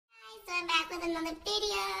with another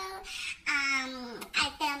video.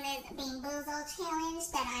 I filmed this Been Boozled challenge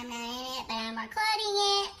that I'm not in it, but I'm recording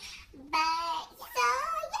it. But, so,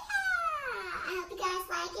 yeah. I hope you guys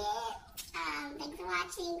like it. Thanks for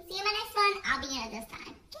watching. See you in my next one. I'll be in it this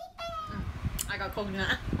time. Okay, bye. I got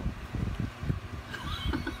coconut.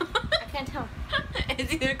 I can't tell.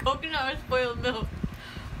 It's either coconut or spoiled milk.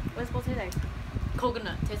 What's supposed to taste like?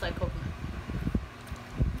 Coconut. Tastes like coconut.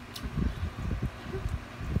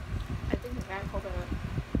 I think it's got coconut.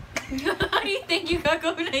 How do you think you got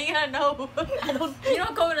coconut? You gotta know. I don't. You know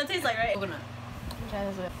what coconut tastes like, right? Coconut. Try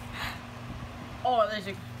this way. Oh, that's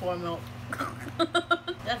just spoiled milk.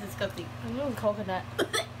 That's disgusting. I'm doing coconut.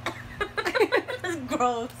 That's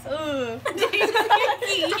gross. Ugh.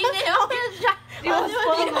 You know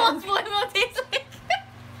what spoiled milk tastes like?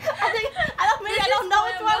 I don't know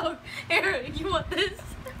what's wrong. Here, you want this?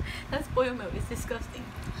 That's spoiled milk. It's disgusting.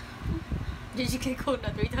 Did you get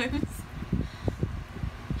coconut 3 times?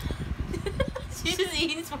 She just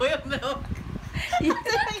eating spoiled milk.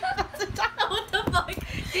 What the fuck?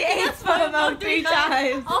 She ate spoiled milk 3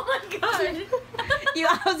 times. Oh my god. You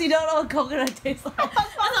obviously don't know what coconut tastes like.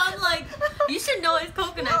 So I'm like, you should know it's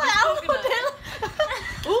coconut. It's coconut.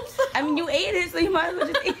 Oops. I mean, you ate it, so you might as well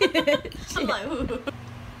just eat it. I'm like, ooh.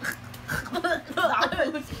 Dog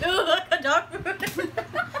food. Ooh, like dog food.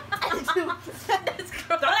 That's gross.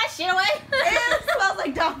 Throw that shit away. It smells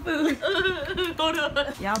like dog food. Hold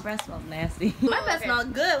on. Y'all breath smells nasty. My breath smells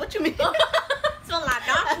good. What you mean? Smells like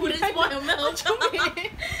dog food and spoiled milk. What you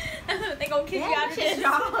mean? They gonna kick you out of this.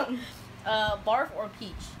 Strong. Barf or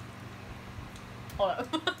peach? Hold up.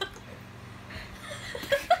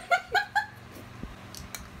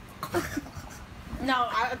 No,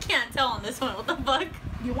 I can't tell on this one. What the fuck?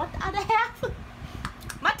 You want the other half?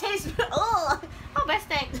 My taste. Oh, my best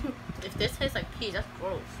thing. If this tastes like peach, that's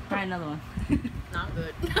gross. Try another one. No, I'm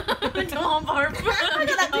good. Come on, barf. I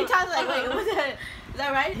did like 3 times. Like, wait, what's that? Is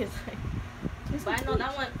that right? It's like, but I know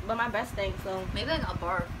that one, but my best thing. So Maybe I got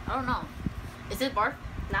barf. I don't know. Is it barf?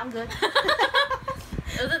 now I'm good.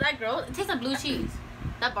 Is it that gross? It tastes like blue cheese.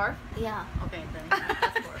 That barf? Yeah. Okay, then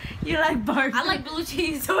that's barf. You like barf? I like blue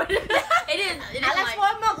cheese, so it didn't. I like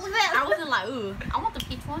spoiled milk. Look at I wasn't like, ooh, I want the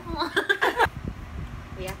peach one.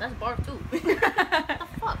 Yeah, that's barf too. What the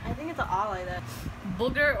fuck? I think it's all like that.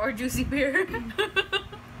 Booger or juicy beer?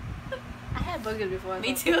 I had boogers before.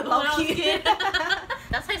 Me too. When I was a kid.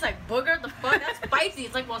 That tastes like booger. The fuck? That's spicy.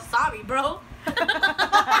 It's like wasabi, bro.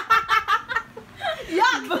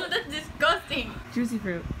 Yuck! That's disgusting. Juicy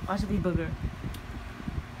fruit. Watch it be booger.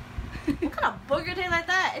 What kind of booger tastes like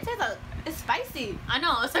that? It tastes like it's spicy. I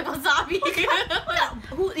know. It's like wasabi.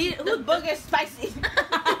 Whose booger is spicy?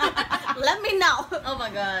 Let me know. Oh my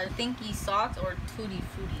god. Thinky socks or tutti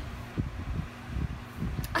frutti?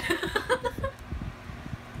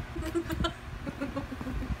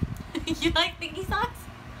 You like thinky socks?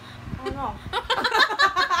 I don't know.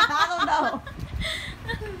 I don't know.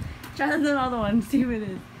 Try another one. See what it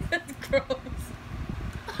is. That's gross.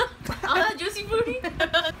 Oh, that juicy fruity?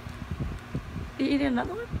 You eating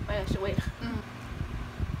another one? Wait, I should wait.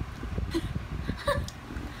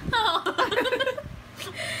 Oh.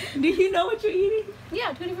 Do you know what you're eating?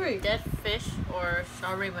 Yeah, tutti frutti. Dead fish or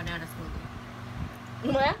strawberry banana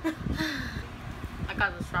smoothie? What? I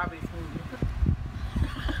got the strawberry smoothie.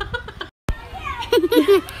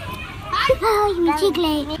 Oh, you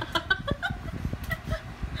chicle.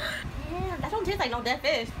 Damn, that don't taste like no dead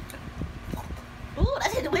fish. Ooh,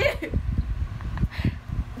 that tastes weird.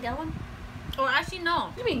 The other one? Or actually, no.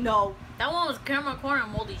 What do you mean no? That one was caramel corn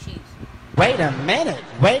and moldy cheese. Wait a minute.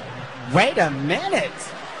 Wait a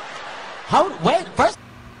minute. Wait, first.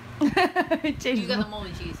 You got the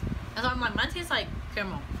moldy cheese. That's why I'm like, mine tastes like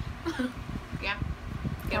caramel. Yeah.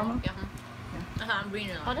 Caramel? Yeah. That's how I'm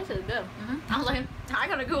reading it. Oh, this is good. I was like, I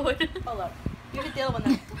gotta go with it. Hold up. You get the other one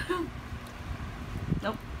then.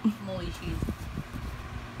 Nope. Moldy cheese.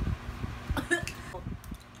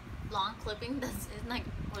 Lawn clipping. That's it's like,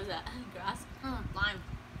 what is that? Grass? Lime.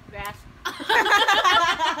 Grass.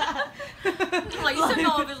 Like, you should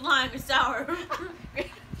know if it's lime or sour.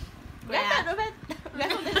 Grass. Grass don't taste that bad.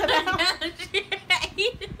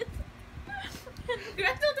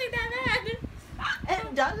 Grass don't take that bad.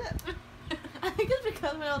 It doesn't. I think it's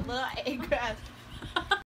because when I was little, I ate grass.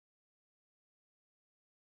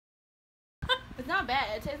 It's not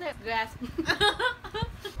bad. It tastes like grass.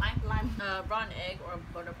 Lime. Brown egg or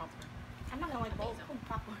butter popcorn. I'm not gonna like both. so.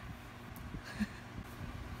 Popcorn.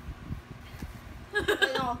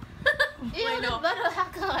 No. Ew, Wait, no. butter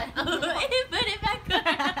popcorn. Put it back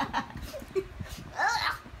on.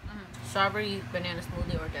 Strawberry banana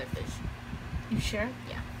smoothie or dead fish? You sure?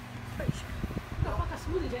 Yeah, pretty sure. No,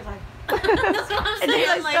 smoothie tastes like? That's what I'm It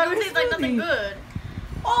tastes saying. like Like, it tastes like nothing smoothie. good.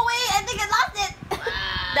 Oh wait, I think I lost it.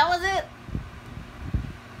 That was it.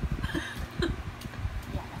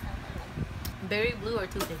 Berry blue or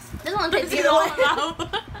toothpaste? This one tastes You either don't way. know.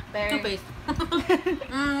 Berry. Toothpaste.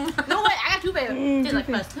 No wait, I got toothpaste. Tastes like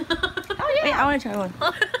fuzz. Oh yeah. Wait, I want to try one.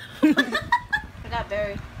 I got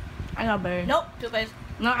berry. I got berry. Nope, toothpaste.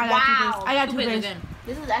 No, I got Wow. toothpaste. I got Toothpaste toothpaste. again.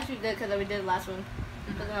 This is actually good because we did the last one.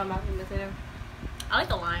 But then I'm not gonna miss it. I like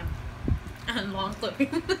the lime. And long clipping.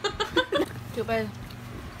 Toothpaste.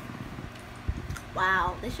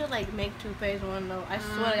 Wow, they should like make toothpaste one though. I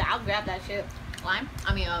swear, to God, I'll grab that shit. Lime?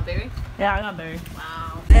 I mean, berry? Yeah, I got berry.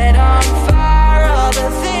 Wow. Set on fire all the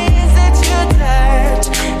things that you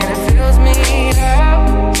touch, and it fills me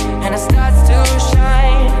up, and it starts to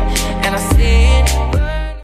shine.